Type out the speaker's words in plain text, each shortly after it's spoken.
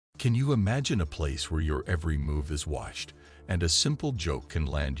Can you imagine a place where your every move is watched and a simple joke can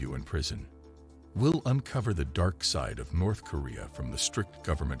land you in prison? We'll uncover the dark side of North Korea, from the strict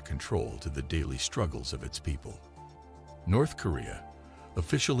government control to the daily struggles of its people. North Korea,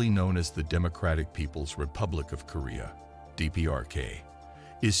 officially known as the Democratic People's Republic of Korea, DPRK,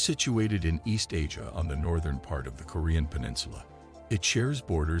 is situated in East Asia on the northern part of the Korean peninsula. It shares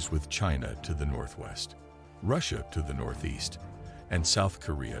borders with China to the northwest, Russia to the northeast, and South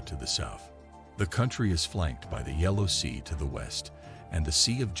Korea to the south. The country is flanked by the Yellow Sea to the west and the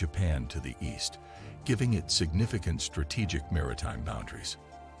Sea of Japan to the east, giving it significant strategic maritime boundaries.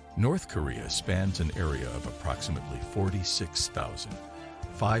 North Korea spans an area of approximately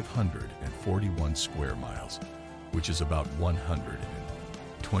 46,541 square miles, which is about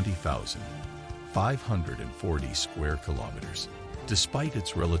 120,540 square kilometers. Despite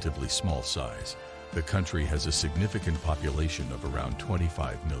its relatively small size, the country has a significant population of around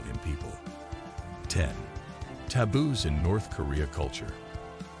 25 million people. 10. Taboos in North Korea culture.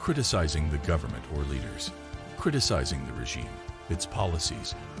 Criticizing the government or leaders. Criticizing the regime, its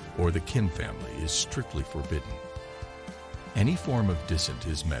policies, or the Kim family is strictly forbidden. Any form of dissent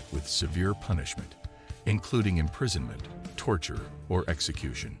is met with severe punishment, including imprisonment, torture, or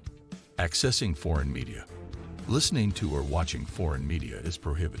execution. Accessing foreign media. Listening to or watching foreign media is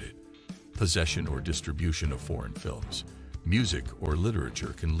prohibited. Possession or distribution of foreign films, music, or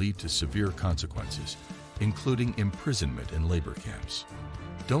literature can lead to severe consequences, including imprisonment and labor camps.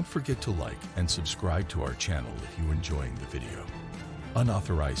 Don't forget to like and subscribe to our channel if you're enjoying the video.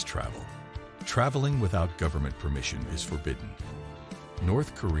 Unauthorized travel. Traveling without government permission is forbidden.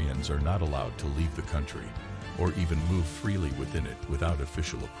 North Koreans are not allowed to leave the country or even move freely within it without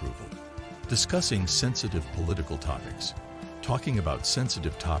official approval. Discussing sensitive political topics. Talking about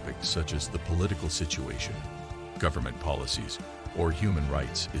sensitive topics such as the political situation, government policies, or human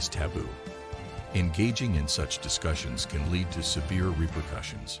rights is taboo. Engaging in such discussions can lead to severe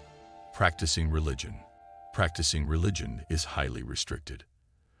repercussions. Practicing religion. Practicing religion is highly restricted.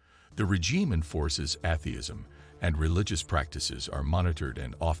 The regime enforces atheism, and religious practices are monitored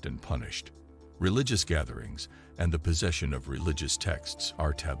and often punished. Religious gatherings and the possession of religious texts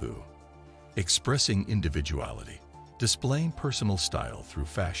are taboo. Expressing individuality. Displaying personal style through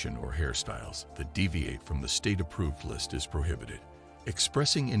fashion or hairstyles that deviate from the state-approved list is prohibited.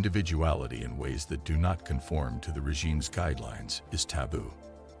 Expressing individuality in ways that do not conform to the regime's guidelines is taboo.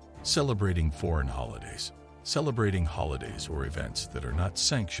 Celebrating foreign holidays. Celebrating holidays or events that are not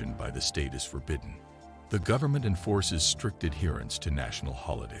sanctioned by the state is forbidden. The government enforces strict adherence to national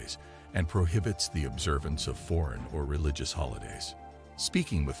holidays and prohibits the observance of foreign or religious holidays.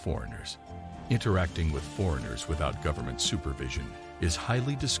 Speaking with foreigners. Interacting with foreigners without government supervision is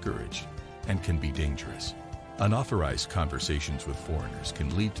highly discouraged and can be dangerous. Unauthorized conversations with foreigners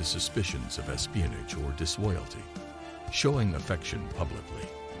can lead to suspicions of espionage or disloyalty. Showing affection publicly.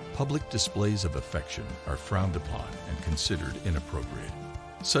 Public displays of affection are frowned upon and considered inappropriate.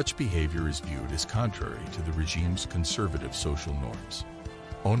 Such behavior is viewed as contrary to the regime's conservative social norms.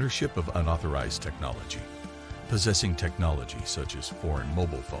 Ownership of unauthorized technology. Possessing technology such as foreign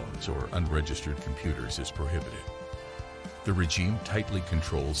mobile phones or unregistered computers is prohibited. The regime tightly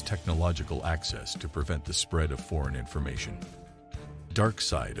controls technological access to prevent the spread of foreign information. Dark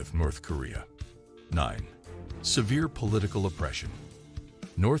side of North Korea. 9. Severe political oppression.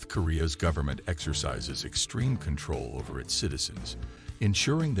 North Korea's government exercises extreme control over its citizens,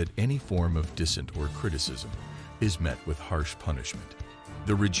 ensuring that any form of dissent or criticism is met with harsh punishment.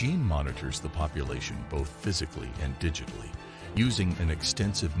 The regime monitors the population both physically and digitally, using an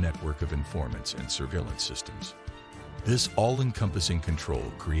extensive network of informants and surveillance systems. This all-encompassing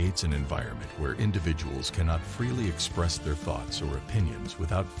control creates an environment where individuals cannot freely express their thoughts or opinions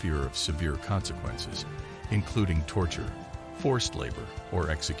without fear of severe consequences, including torture, forced labor, or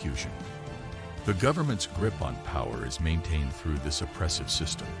execution. The government's grip on power is maintained through this oppressive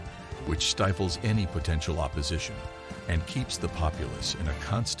system, which stifles any potential opposition and keeps the populace in a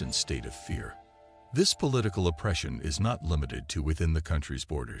constant state of fear. This political oppression is not limited to within the country's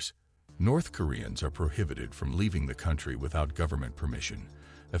borders. North Koreans are prohibited from leaving the country without government permission,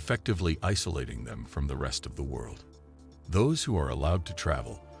 effectively isolating them from the rest of the world. Those who are allowed to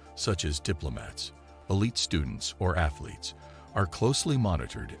travel, such as diplomats, elite students, or athletes, are closely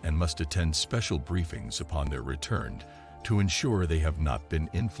monitored and must attend special briefings upon their return to ensure they have not been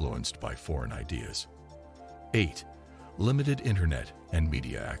influenced by foreign ideas. 8. Limited internet and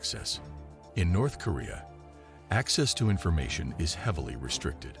media access. In North Korea, access to information is heavily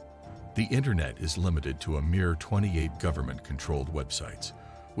restricted. The internet is limited to a mere 28 government-controlled websites,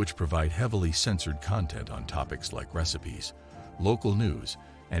 which provide heavily censored content on topics like recipes, local news,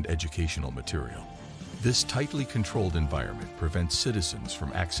 and educational material. This tightly controlled environment prevents citizens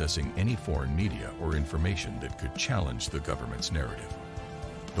from accessing any foreign media or information that could challenge the government's narrative.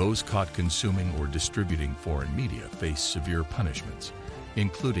 Those caught consuming or distributing foreign media face severe punishments,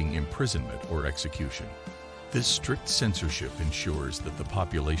 including imprisonment or execution. This strict censorship ensures that the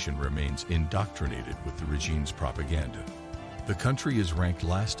population remains indoctrinated with the regime's propaganda. The country is ranked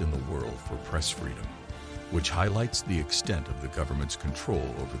last in the world for press freedom, which highlights the extent of the government's control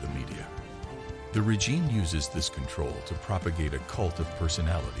over the media. The regime uses this control to propagate a cult of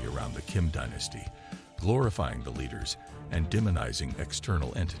personality around the Kim dynasty, glorifying the leaders and demonizing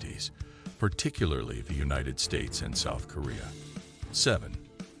external entities, particularly the United States and South Korea. 7.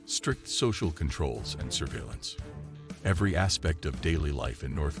 Strict social controls and surveillance. Every aspect of daily life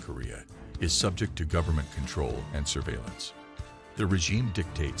in North Korea is subject to government control and surveillance. The regime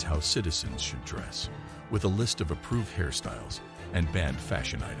dictates how citizens should dress, with a list of approved hairstyles and banned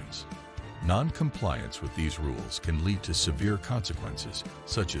fashion items. Non-compliance with these rules can lead to severe consequences,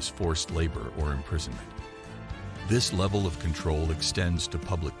 such as forced labor or imprisonment. This level of control extends to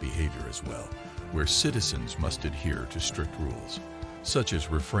public behavior as well, where citizens must adhere to strict rules, such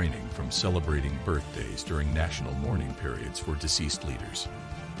as refraining from celebrating birthdays during national mourning periods for deceased leaders.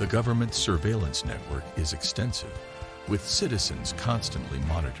 The government's surveillance network is extensive, with citizens constantly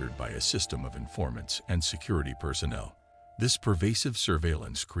monitored by a system of informants and security personnel. This pervasive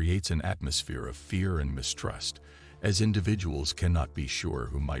surveillance creates an atmosphere of fear and mistrust, as individuals cannot be sure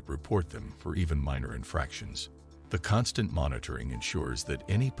who might report them for even minor infractions. The constant monitoring ensures that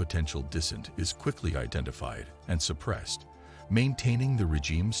any potential dissent is quickly identified and suppressed, maintaining the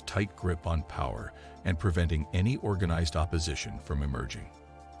regime's tight grip on power and preventing any organized opposition from emerging.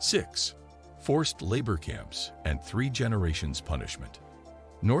 6. Forced labor camps and 3 generations punishment.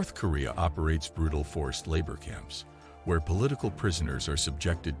 North Korea operates brutal forced labor camps, where political prisoners are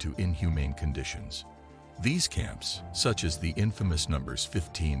subjected to inhumane conditions. These camps, such as the infamous numbers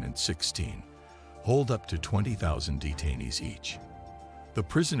 15 and 16, hold up to 20,000 detainees each. The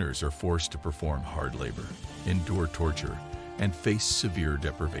prisoners are forced to perform hard labor, endure torture, and face severe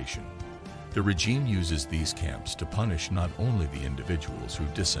deprivation. The regime uses these camps to punish not only the individuals who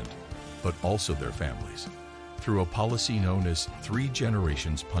dissent, but also their families, through a policy known as 3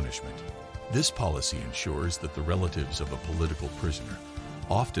 generations punishment. This policy ensures that the relatives of a political prisoner,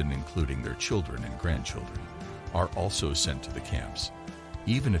 often including their children and grandchildren, are also sent to the camps,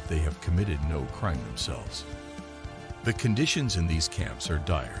 even if they have committed no crime themselves. The conditions in these camps are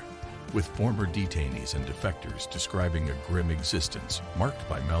dire, with former detainees and defectors describing a grim existence marked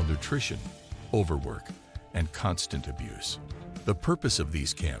by malnutrition, overwork, and constant abuse. The purpose of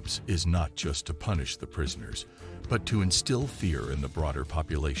these camps is not just to punish the prisoners, but to instill fear in the broader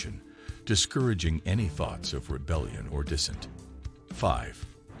population, discouraging any thoughts of rebellion or dissent. 5.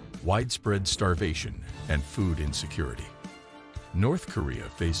 Widespread starvation and food insecurity. North Korea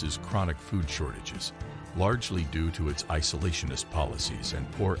faces chronic food shortages, largely due to its isolationist policies and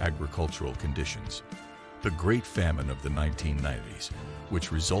poor agricultural conditions. The Great Famine of the 1990s,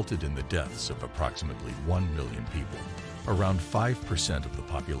 which resulted in the deaths of approximately 1 million people, around 5% of the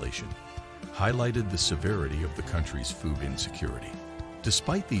population, highlighted the severity of the country's food insecurity.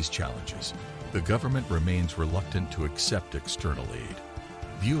 Despite these challenges, the government remains reluctant to accept external aid,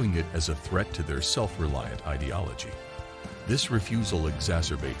 viewing it as a threat to their self-reliant ideology. This refusal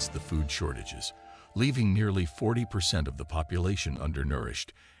exacerbates the food shortages, leaving nearly 40% of the population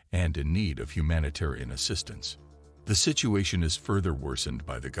undernourished and in need of humanitarian assistance. The situation is further worsened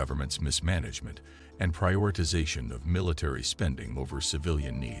by the government's mismanagement and prioritization of military spending over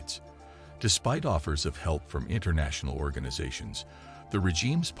civilian needs. Despite offers of help from international organizations, the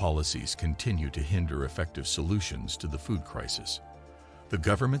regime's policies continue to hinder effective solutions to the food crisis. The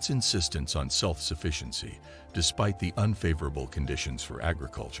government's insistence on self-sufficiency, despite the unfavorable conditions for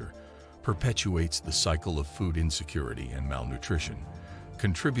agriculture, perpetuates the cycle of food insecurity and malnutrition,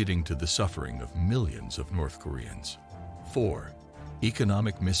 contributing to the suffering of millions of North Koreans. 4.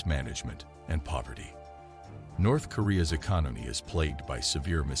 Economic mismanagement and poverty. North Korea's economy is plagued by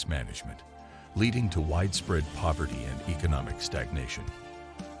severe mismanagement, leading to widespread poverty and economic stagnation.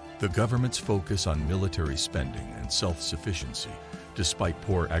 The government's focus on military spending and self-sufficiency, despite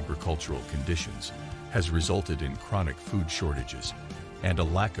poor agricultural conditions, has resulted in chronic food shortages and a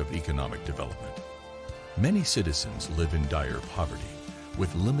lack of economic development. Many citizens live in dire poverty,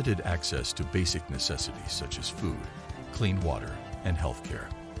 with limited access to basic necessities such as food, clean water, and health care.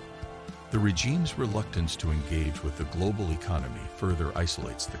 The regime's reluctance to engage with the global economy further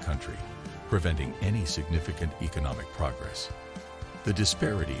isolates the country, preventing any significant economic progress. The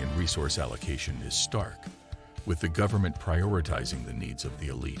disparity in resource allocation is stark. with the government prioritizing the needs of the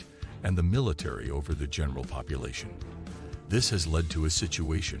elite and the military over the general population. This has led to a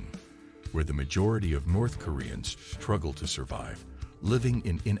situation where the majority of North Koreans struggle to survive, living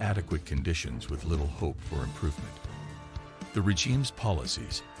in inadequate conditions with little hope for improvement. The regime's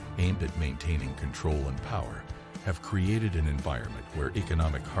policies, aimed at maintaining control and power, have created an environment where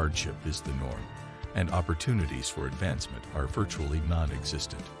economic hardship is the norm, and opportunities for advancement are virtually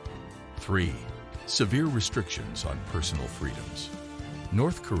non-existent. 3. Severe restrictions on personal freedoms.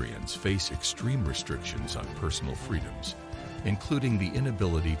 North Koreans face extreme restrictions on personal freedoms, including the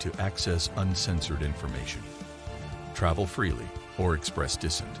inability to access uncensored information, travel freely, or express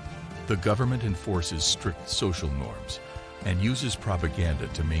dissent. The government enforces strict social norms and uses propaganda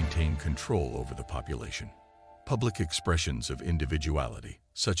to maintain control over the population. Public expressions of individuality,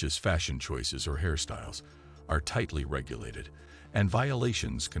 such as fashion choices or hairstyles, are tightly regulated, and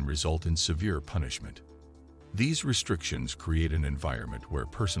violations can result in severe punishment. These restrictions create an environment where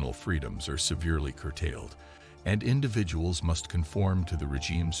personal freedoms are severely curtailed, and individuals must conform to the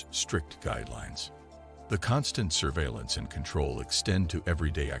regime's strict guidelines. The constant surveillance and control extend to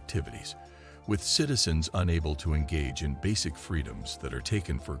everyday activities, with citizens unable to engage in basic freedoms that are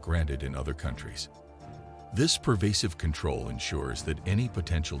taken for granted in other countries. This pervasive control ensures that any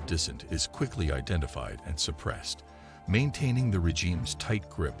potential dissent is quickly identified and suppressed, maintaining the regime's tight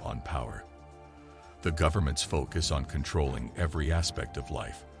grip on power. The government's focus on controlling every aspect of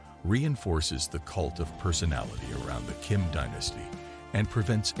life reinforces the cult of personality around the Kim dynasty and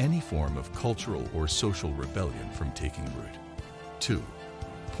prevents any form of cultural or social rebellion from taking root. 2.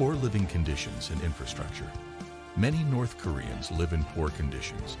 Poor living conditions and infrastructure. Many North Koreans live in poor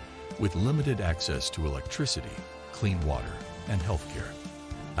conditions, with limited access to electricity, clean water, and healthcare.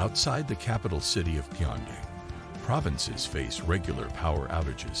 Outside the capital city of Pyongyang, provinces face regular power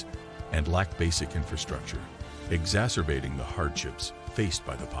outages and lack basic infrastructure, exacerbating the hardships faced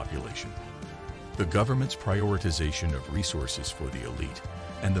by the population. The government's prioritization of resources for the elite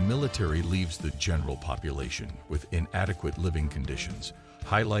and the military leaves the general population with inadequate living conditions,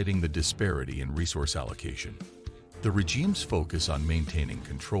 highlighting the disparity in resource allocation. The regime's focus on maintaining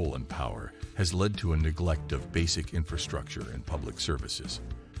control and power has led to a neglect of basic infrastructure and public services.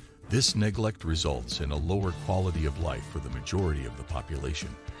 This neglect results in a lower quality of life for the majority of the population,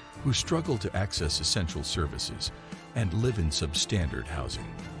 who struggle to access essential services and live in substandard housing.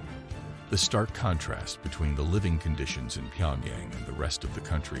 The stark contrast between the living conditions in Pyongyang and the rest of the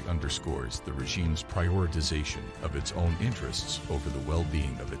country underscores the regime's prioritization of its own interests over the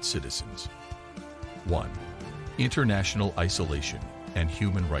well-being of its citizens. 1. International isolation and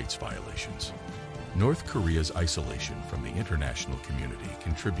human rights violations. North Korea's isolation from the international community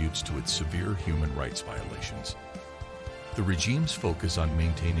contributes to its severe human rights violations. The regime's focus on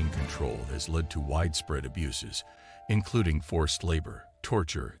maintaining control has led to widespread abuses, including forced labor,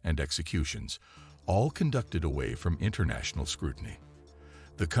 torture, and executions, all conducted away from international scrutiny.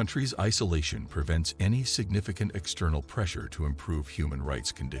 The country's isolation prevents any significant external pressure to improve human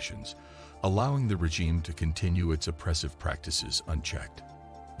rights conditions, allowing the regime to continue its oppressive practices unchecked.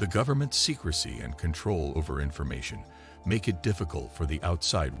 The government's secrecy and control over information make it difficult for the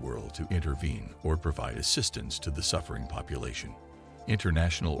outside world to intervene or provide assistance to the suffering population.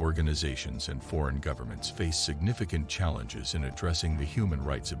 International organizations and foreign governments face significant challenges in addressing the human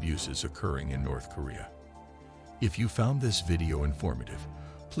rights abuses occurring in North Korea. If you found this video informative,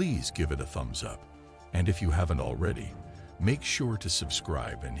 please give it a thumbs up. And if you haven't already, make sure to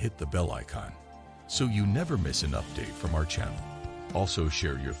subscribe and hit the bell icon so you never miss an update from our channel. Also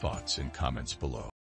share your thoughts in comments below.